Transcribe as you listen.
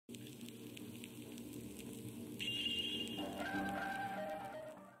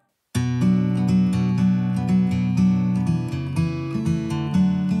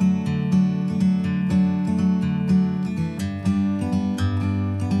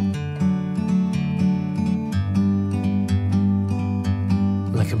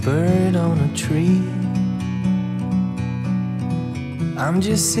bird on a tree. I'm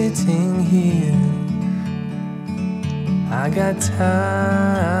just sitting here. I got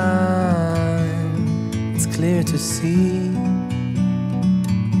time, it's clear to see.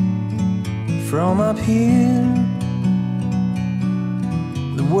 From up here,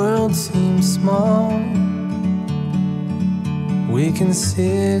 the world seems small. We can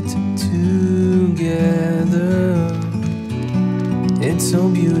sit together. It's so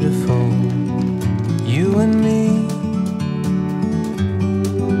beautiful, you and me.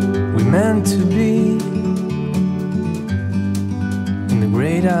 We meant to be in the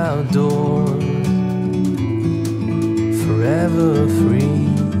great outdoors, forever free.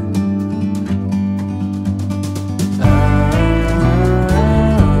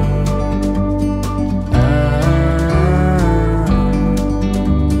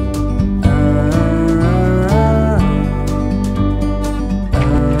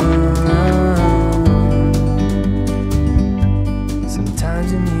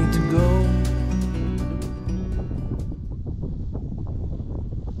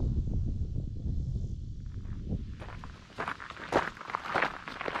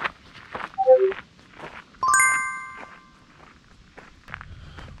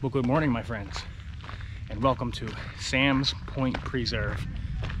 Well, good morning, my friends, and welcome to Sam's Point Preserve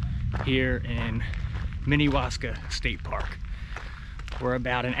here in Minnewaska State Park. We're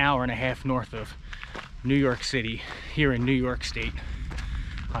about an hour and a half north of New York City, here in New York State.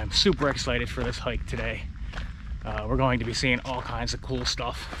 I'm super excited for this hike today. We're going to be seeing all kinds of cool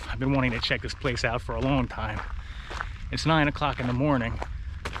stuff. I've been wanting to check this place out for a long time. It's 9 o'clock in the morning.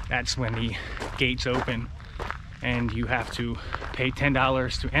 That's when the gates open, and you have to pay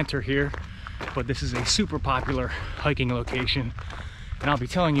 $10 to enter here. But this is a super popular hiking location, and I'll be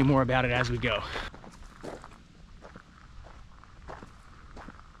telling you more about it as we go.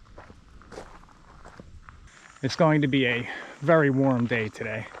 It's going to be a very warm day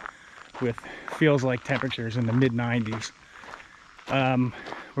today, with feels like temperatures in the mid-90s.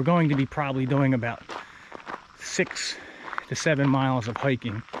 We're going to be probably doing about 6 to 7 miles of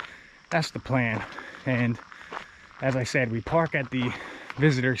hiking. That's the plan. And as I said, we park at the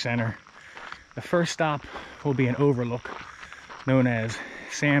visitor center. The first stop will be an overlook known as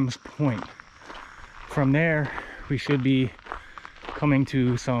Sam's Point. From there, we should be coming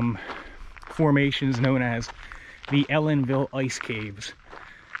to some formations known as the Ellenville Ice Caves.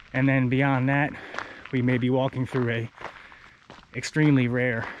 And then beyond that, we may be walking through a extremely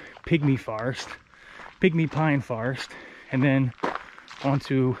rare pygmy forest, pygmy pine forest, and then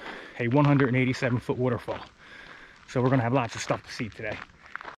onto a 187-foot waterfall. So we're gonna have lots of stuff to see today.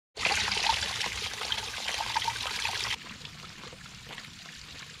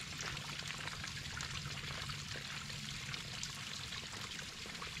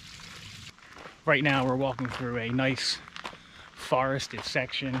 Right now we're walking through a nice forested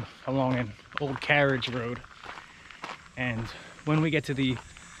section along an old carriage road. And when we get to the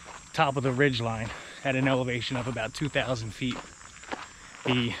top of the ridge line at an elevation of about 2,000 feet,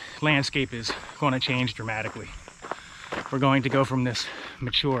 the landscape is going to change dramatically. We're going to go from this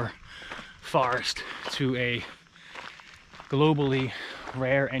mature forest to a globally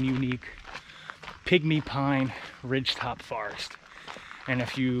rare and unique pygmy pine ridgetop forest. And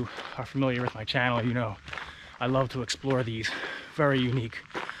if you are familiar with my channel, you know I love to explore these very unique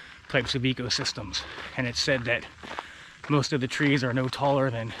types of ecosystems. And it's said that most of the trees are no taller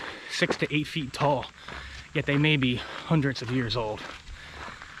than 6 to 8 feet tall, yet they may be hundreds of years old.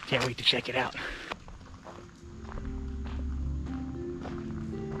 Can't wait to check it out.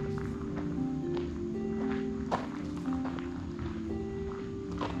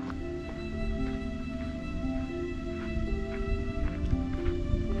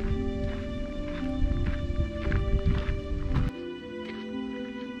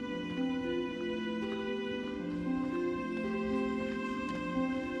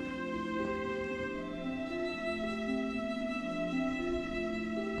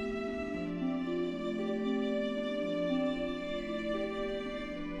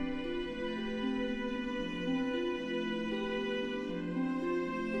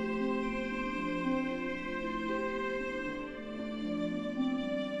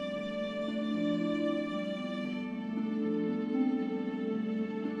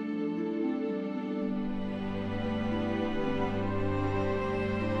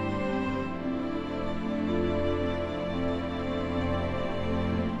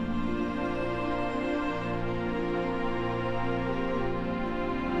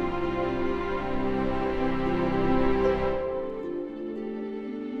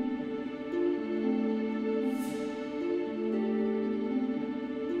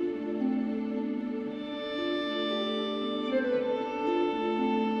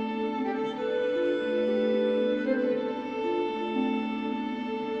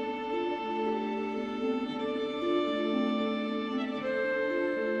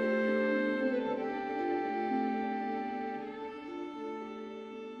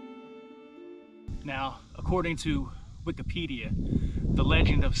 Now, according to Wikipedia, the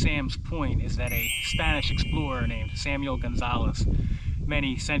legend of Sam's Point is that a Spanish explorer named Samuel Gonzalez,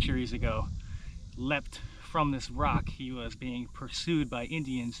 many centuries ago, leapt from this rock. He was being pursued by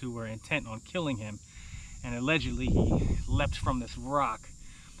Indians who were intent on killing him, and allegedly he leapt from this rock,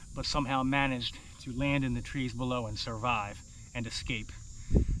 but somehow managed to land in the trees below and survive and escape.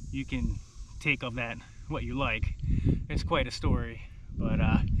 You can take of that what you like. It's quite a story, but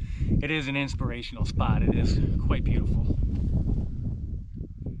it is an inspirational spot. It is quite beautiful.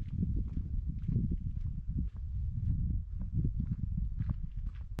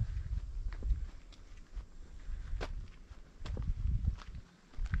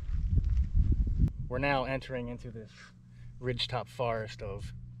 We're now entering into this ridgetop forest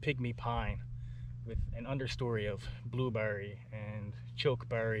of pygmy pine with an understory of blueberry and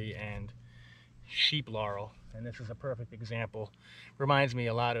chokeberry and sheep laurel, and this is a perfect example. Reminds me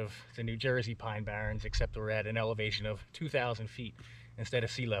a lot of the New Jersey pine barrens, except we're at an elevation of 2,000 feet instead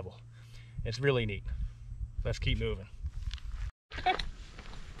of sea level. It's really neat. Let's keep moving.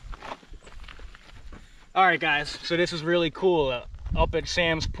 All right, guys, so this is really cool. Up at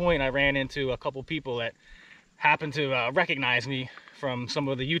Sam's Point, I ran into a couple people that happened to recognize me from some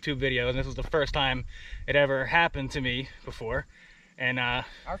of the YouTube videos, and this was the first time it ever happened to me before. And our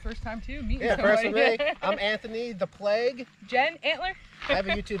first time too, meeting somebody. First for me. I'm Anthony, the Plague. Jen, Antler. I have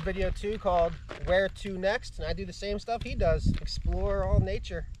a YouTube video too called Where To Next, and I do the same stuff he does, explore all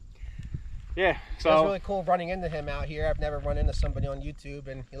nature. Yeah, so it was really cool running into him out here. I've never run into somebody on YouTube,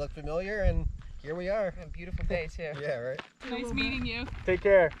 and he looked familiar, and here we are. A beautiful day too. Yeah, right. Nice meeting you. Take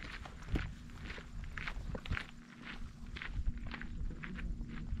care.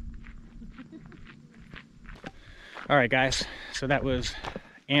 All right, guys, so that was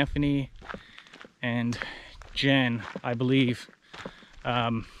Anthony and Jen, I believe.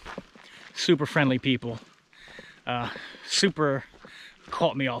 Super friendly people. Super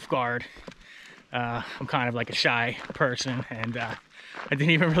caught me off guard. I'm kind of like a shy person, and I didn't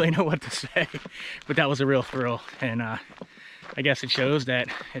even really know what to say, but that was a real thrill. And I guess it shows that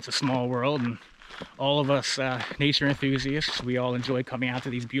it's a small world, and all of us nature enthusiasts, we all enjoy coming out to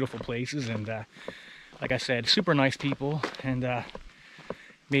these beautiful places. And like I said, super nice people, and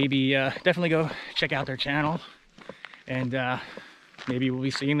maybe definitely go check out their channel, and maybe we'll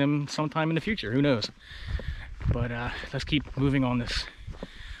be seeing them sometime in the future, who knows. But let's keep moving on this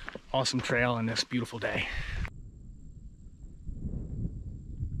awesome trail and this beautiful day.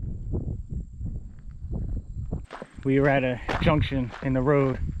 We were at a junction in the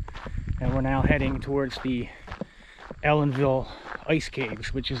road, and we're now heading towards the Ellenville Ice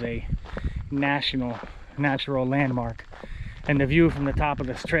Caves, which is a natural landmark. And the view from the top of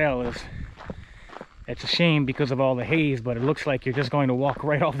this trail is, it's a shame because of all the haze, but it looks like you're just going to walk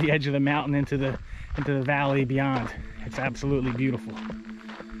right off the edge of the mountain into the valley beyond. It's absolutely beautiful.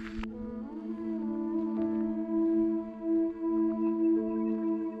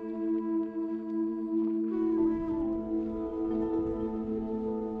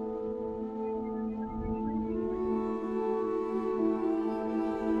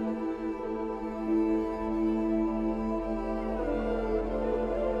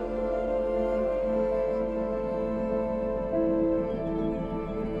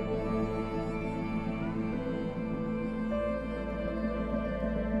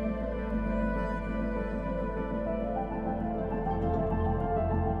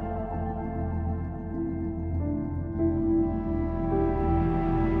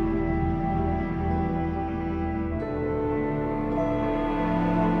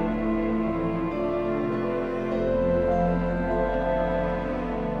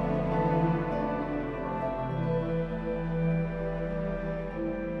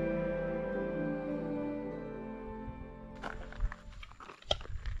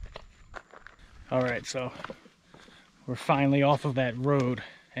 All right, so we're finally off of that road,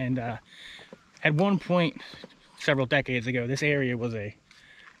 and at one point several decades ago, this area was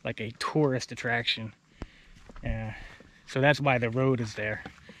like a tourist attraction, so that's why the road is there.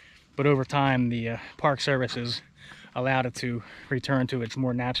 But over time, the Park Services allowed it to return to its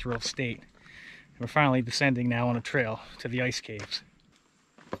more natural state. We're finally descending now on a trail to the ice caves.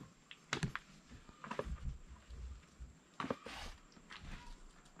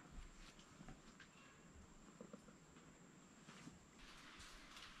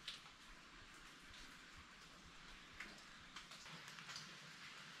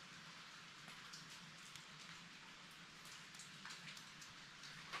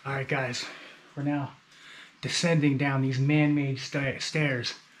 All right, guys, we're now descending down these man-made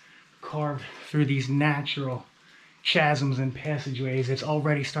stairs carved through these natural chasms and passageways. It's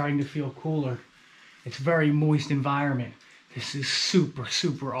already starting to feel cooler. It's a very moist environment. This is super,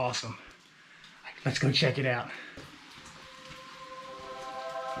 super awesome. Let's go check it out.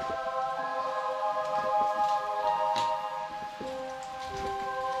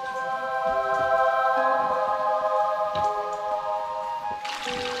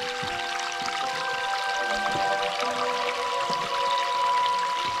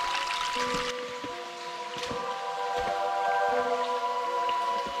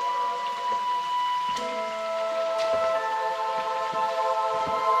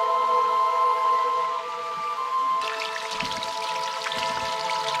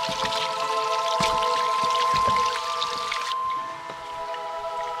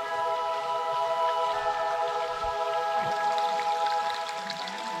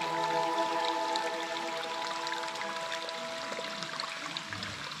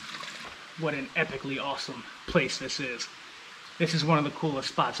 What an epically awesome place this is. This is one of the coolest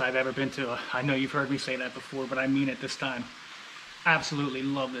spots I've ever been to. I know you've heard me say that before, but I mean it this time. Absolutely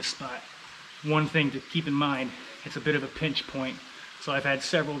love this spot. One thing to keep in mind, it's a bit of a pinch point, so I've had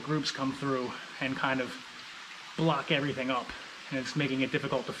several groups come through and kind of block everything up, and it's making it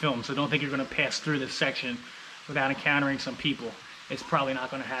difficult to film. So don't think you're going to pass through this section without encountering some people. It's probably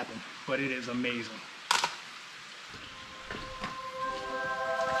not going to happen, but it is amazing.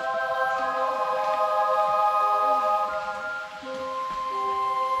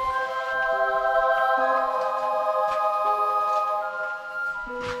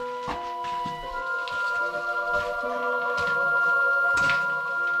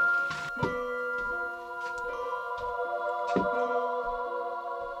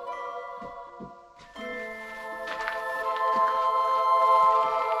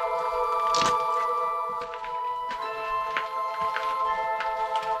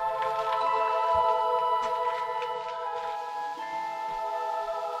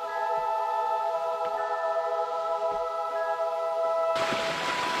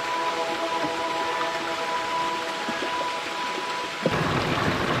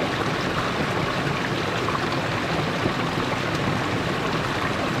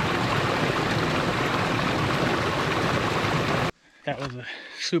 That was a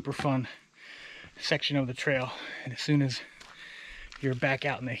super fun section of the trail, and as soon as you're back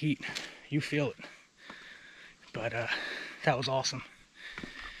out in the heat, you feel it. But that was awesome.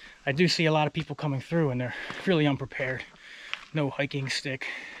 I do see a lot of people coming through and they're really unprepared. No hiking stick,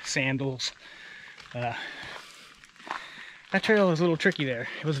 sandals. That trail is a little tricky there.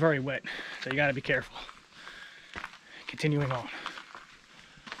 It was very wet, so you gotta be careful. Continuing on.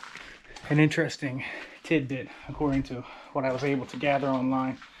 An interesting tidbit, according to what I was able to gather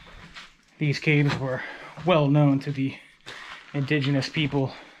online. These caves were well known to the indigenous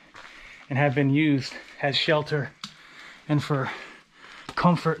people and have been used as shelter and for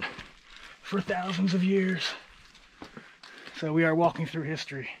comfort for thousands of years. So we are walking through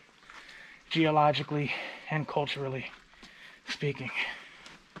history, geologically and culturally speaking.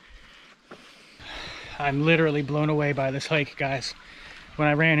 I'm literally blown away by this hike, guys. When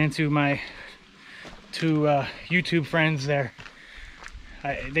I ran into my two YouTube friends there,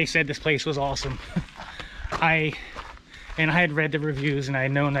 they said this place was awesome. I had read the reviews and I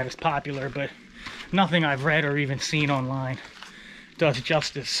had known that it's popular, but nothing I've read or even seen online does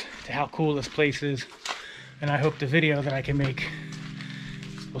justice to how cool this place is. And I hope the video that I can make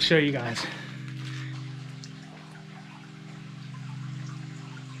will show you guys.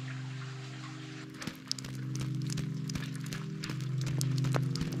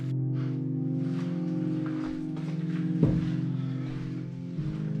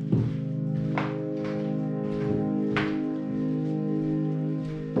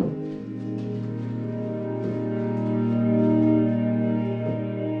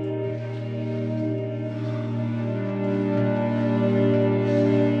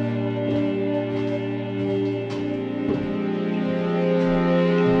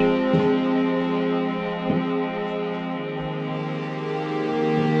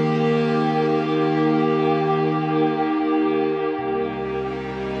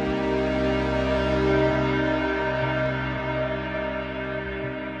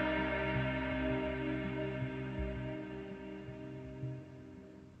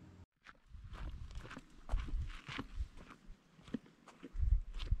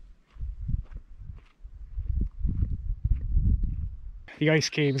 The ice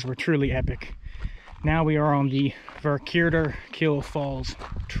caves were truly epic. Now we are on the Verkeerderkill Falls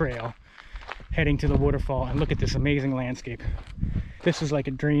trail, heading to the waterfall, and look at this amazing landscape. This is like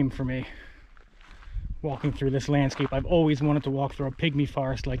a dream for me, walking through this landscape. I've always wanted to walk through a pygmy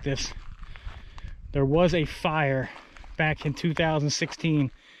forest like this. There was a fire back in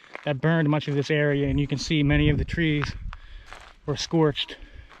 2016 that burned much of this area, and you can see many of the trees were scorched,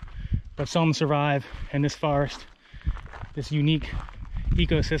 but some survive, and this forest, this unique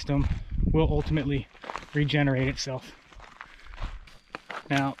ecosystem, will ultimately regenerate itself.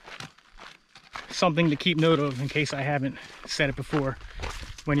 Now, something to keep note of, in case I haven't said it before,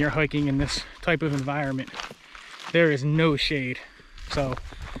 when you're hiking in this type of environment, there is no shade, so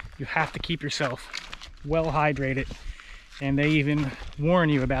you have to keep yourself well hydrated. And they even warn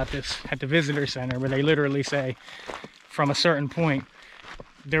you about this at the visitor center, where they literally say from a certain point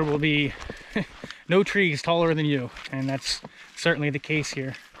there will be no trees taller than you, and that's certainly the case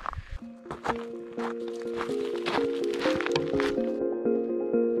here.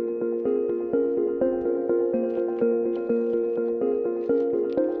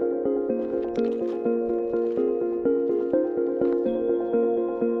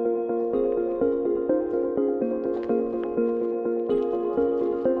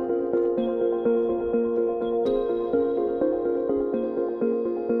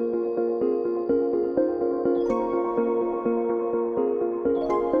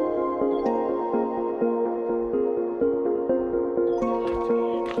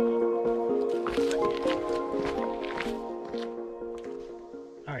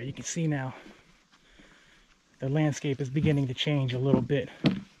 You can see now the landscape is beginning to change a little bit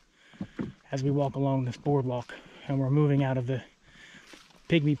as we walk along this boardwalk, and we're moving out of the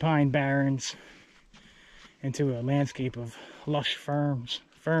pygmy pine barrens into a landscape of lush ferns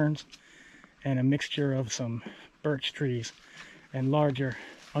and a mixture of some birch trees and larger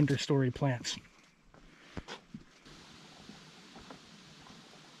understory plants.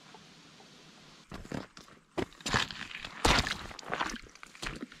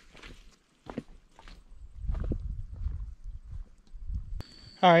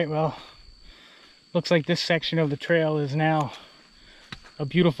 All right, well, looks like this section of the trail is now a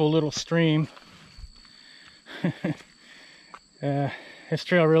beautiful little stream. This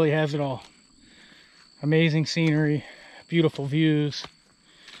trail really has it all. Amazing scenery, beautiful views.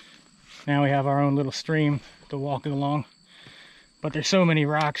 Now we have our own little stream to walk along. But there's so many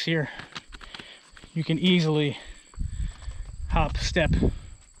rocks here. You can easily hop, step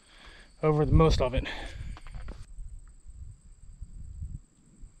over most of it.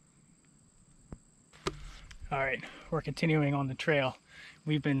 All right, we're continuing on the trail.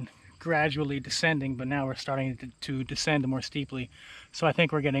 We've been gradually descending, but now we're starting to descend more steeply. So I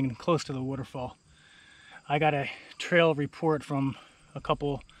think we're getting close to the waterfall. I got a trail report from a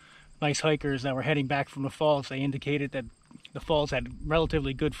couple nice hikers that were heading back from the falls. They indicated that the falls had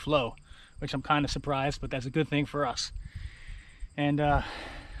relatively good flow, which I'm kind of surprised, but that's a good thing for us. And I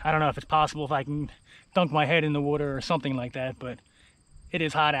don't know if it's possible if I can dunk my head in the water or something like that, but it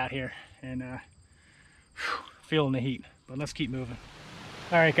is hot out here, and feeling the heat, but let's keep moving.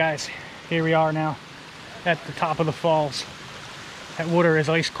 All right, guys, here we are now at the top of the falls. That water is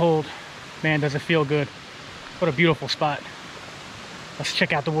ice cold. Man, does it feel good. What a beautiful spot. Let's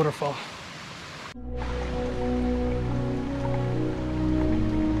check out the waterfall.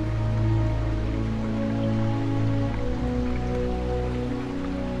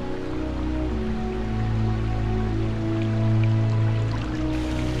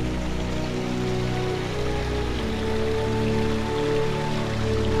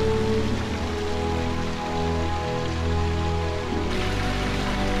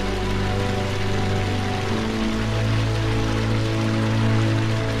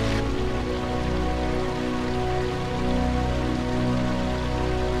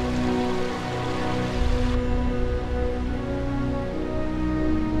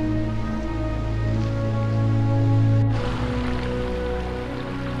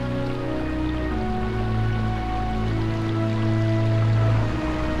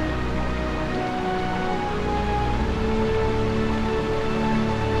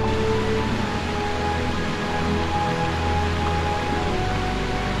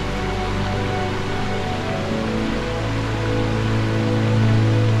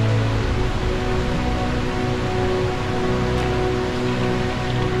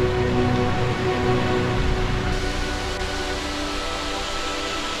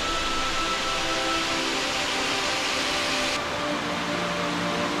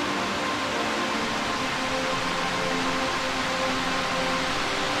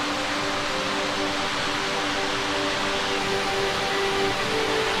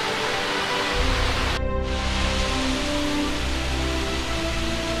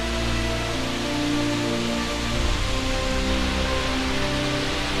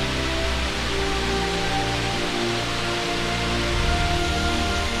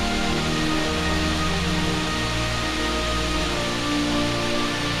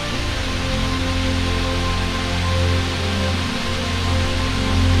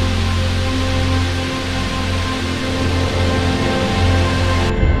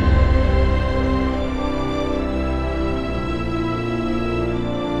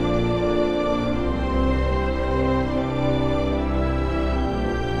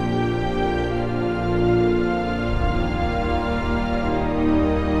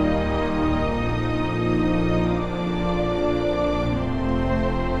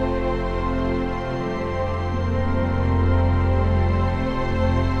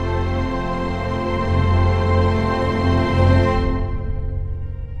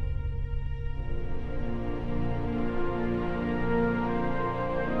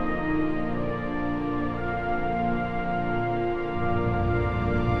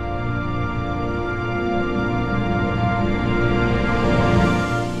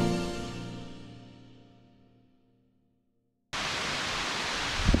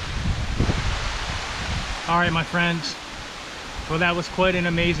 right, my friends. Well, that was quite an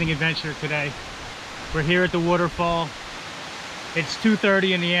amazing adventure today. We're here at the waterfall. It's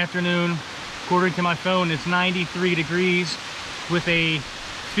 2:30 in the afternoon. According to my phone, it's 93 degrees with a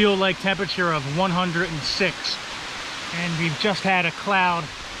feel-like temperature of 106. And we've just had a cloud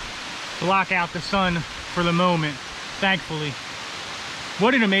block out the sun for the moment, thankfully.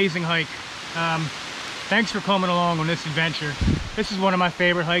 What an amazing hike. Thanks for coming along on this adventure. This is one of my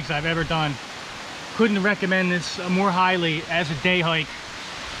favorite hikes I've ever done. Couldn't recommend this more highly as a day hike,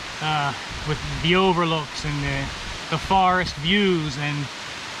 with the overlooks and the forest views and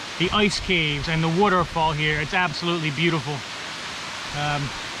the ice caves and the waterfall here. It's absolutely beautiful. I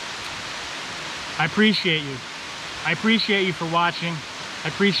appreciate you. I appreciate you for watching. I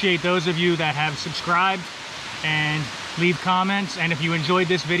appreciate those of you that have subscribed and leave comments. And if you enjoyed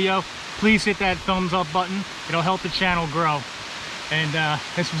this video, please hit that thumbs up button. It'll help the channel grow. And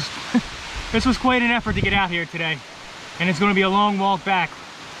this was this was quite an effort to get out here today. And it's going to be a long walk back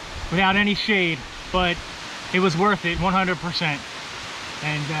without any shade, but it was worth it 100%.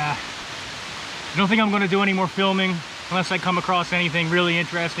 And I don't think I'm going to do any more filming unless I come across anything really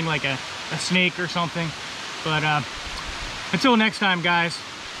interesting like a snake or something. But until next time, guys,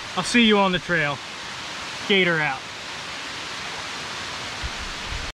 I'll see you on the trail. Gator out.